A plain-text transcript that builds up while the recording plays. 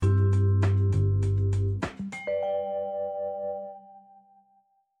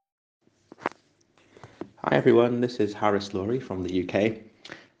Hi everyone, this is Harris Lorieas from the UK,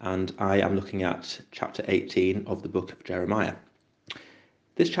 and I am looking at chapter 18 of the book of Jeremiah.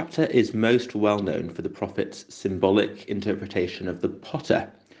 This chapter is most well known for the prophet's symbolic interpretation of the potter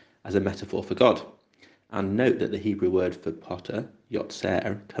as a metaphor for God. And note that the Hebrew word for potter,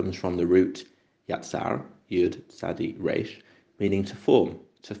 yotzer, comes from the root yatzar, yud, tzadi, resh, meaning to form,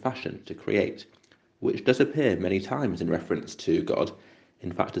 to fashion, to create, which does appear many times in reference to God,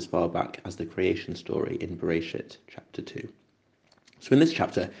 in fact as far back as the creation story in Bereshit chapter 2. So in this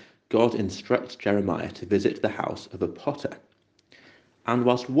chapter, God instructs Jeremiah to visit the house of a potter. And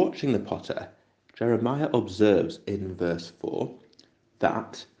whilst watching the potter, Jeremiah observes in verse 4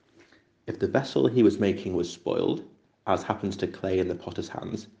 that if the vessel he was making was spoiled, as happens to clay in the potter's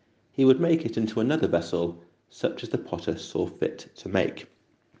hands, he would make it into another vessel, such as the potter saw fit to make.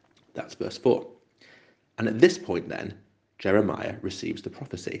 That's verse 4. And at this point then, Jeremiah receives the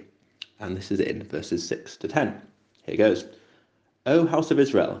prophecy. And this is in verses 6 to 10. Here goes. O house of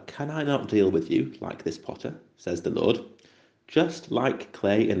Israel, can I not deal with you like this potter, says the Lord? Just like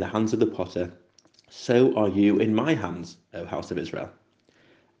clay in the hands of the potter, so are you in my hands, O house of Israel.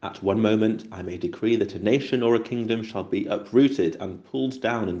 At one moment I may decree that a nation or a kingdom shall be uprooted and pulled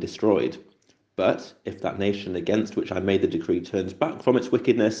down and destroyed. But if that nation against which I made the decree turns back from its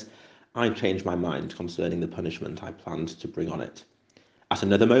wickedness, I change my mind concerning the punishment I planned to bring on it. At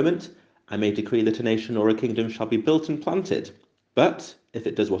another moment, I may decree that a nation or a kingdom shall be built and planted. But if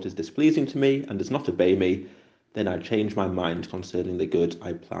it does what is displeasing to me and does not obey me, then I change my mind concerning the good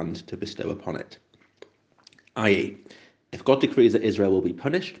I planned to bestow upon it. I.e., if God decrees that Israel will be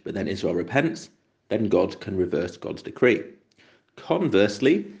punished, but then Israel repents, then God can reverse God's decree.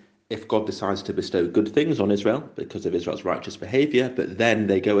 Conversely, if God decides to bestow good things on Israel because of Israel's righteous behavior, but then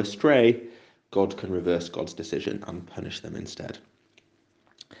they go astray, God can reverse God's decision and punish them instead.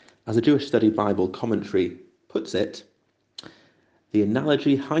 As a Jewish Study Bible commentary puts it, the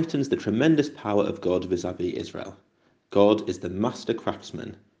analogy heightens the tremendous power of God vis-a-vis Israel. God is the master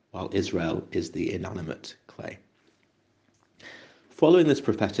craftsman, while Israel is the inanimate clay. Following this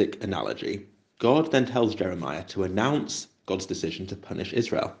prophetic analogy, God then tells Jeremiah to announce God's decision to punish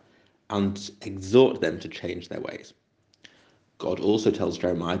Israel and exhort them to change their ways. God also tells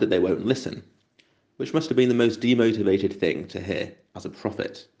Jeremiah that they won't listen, which must have been the most demotivated thing to hear as a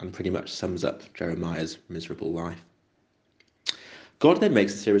prophet and pretty much sums up Jeremiah's miserable life. God then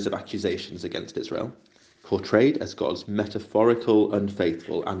makes a series of accusations against Israel, portrayed as God's metaphorical,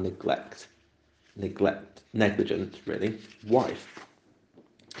 unfaithful and negligent, wife.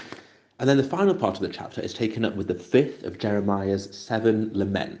 And then the final part of the chapter is taken up with the fifth of Jeremiah's 7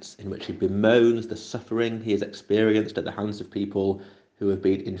 laments, in which he bemoans the suffering he has experienced at the hands of people who have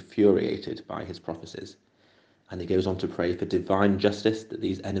been infuriated by his prophecies. And he goes on to pray for divine justice, that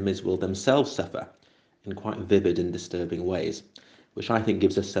these enemies will themselves suffer in quite vivid and disturbing ways, which I think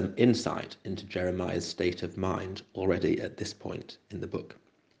gives us some insight into Jeremiah's state of mind already at this point in the book.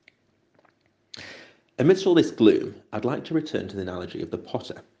 Amidst all this gloom, I'd like to return to the analogy of the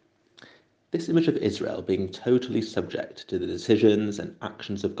potter. This image of Israel being totally subject to the decisions and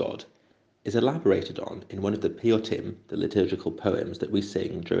actions of God is elaborated on in one of the Piyutim, the liturgical poems that we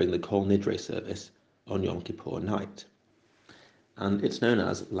sing during the Kol Nidre service on Yom Kippur night. And it's known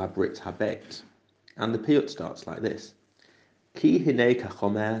as Labrit Habet. And the Piyut starts like this. Ki hine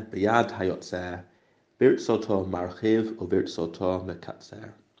kachomer b'yad hayotzer, birtzoto marchiv uvirtzoto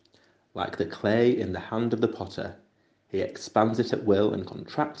mekatzer. Like the clay in the hand of the potter, he expands it at will and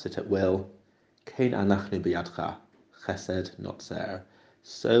contracts it at will. Kein anachnu b'yadcha, chesed notzer.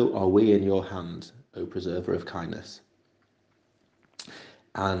 So are we in your hand, O preserver of kindness.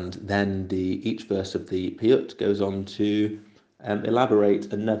 And then each verse of the Piyut goes on to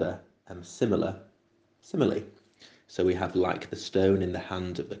elaborate another simile. So we have like the stone in the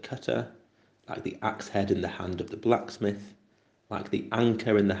hand of the cutter, like the axe head in the hand of the blacksmith, like the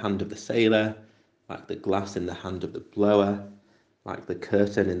anchor in the hand of the sailor, like the glass in the hand of the blower, like the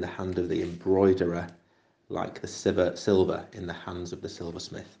curtain in the hand of the embroiderer, like the silver in the hands of the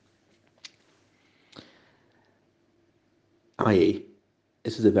silversmith. I.e.,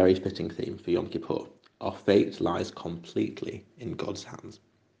 this is a very fitting theme for Yom Kippur. Our fate lies completely in God's hands.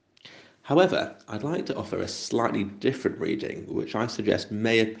 However, I'd like to offer a slightly different reading, which I suggest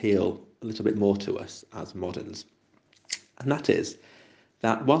may appeal a little bit more to us as moderns. And that is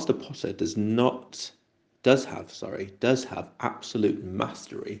that whilst a potter does have absolute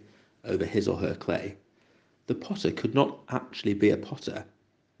mastery over his or her clay, the potter could not actually be a potter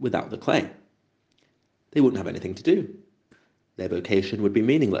without the clay. They wouldn't have anything to do. Their vocation would be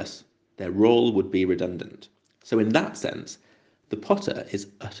meaningless. Their role would be redundant. So in that sense, the potter is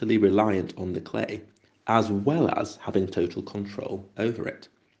utterly reliant on the clay, as well as having total control over it.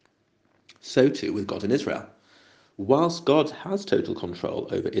 So too with God and Israel. Whilst God has total control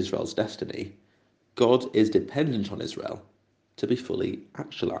over Israel's destiny, God is dependent on Israel to be fully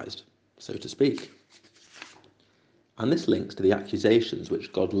actualized, so to speak. And this links to the accusations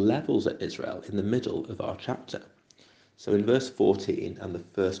which God levels at Israel in the middle of our chapter. So in verse 14 and the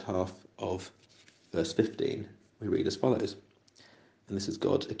first half of verse 15, we read as follows. And this is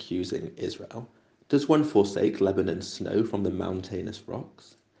God accusing Israel. Does one forsake Lebanon's snow from the mountainous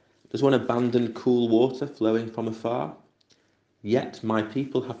rocks? Does one abandon cool water flowing from afar? Yet my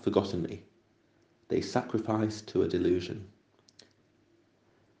people have forgotten me. They sacrifice to a delusion.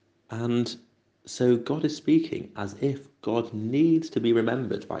 And so God is speaking as if God needs to be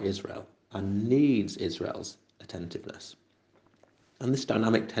remembered by Israel and needs Israel's attentiveness. And this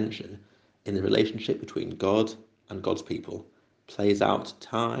dynamic tension in the relationship between God and God's people plays out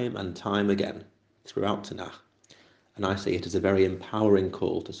time and time again throughout Tanakh. And I see it as a very empowering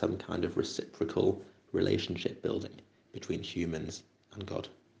call to some kind of reciprocal relationship building between humans and God.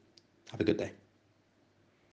 Have a good day.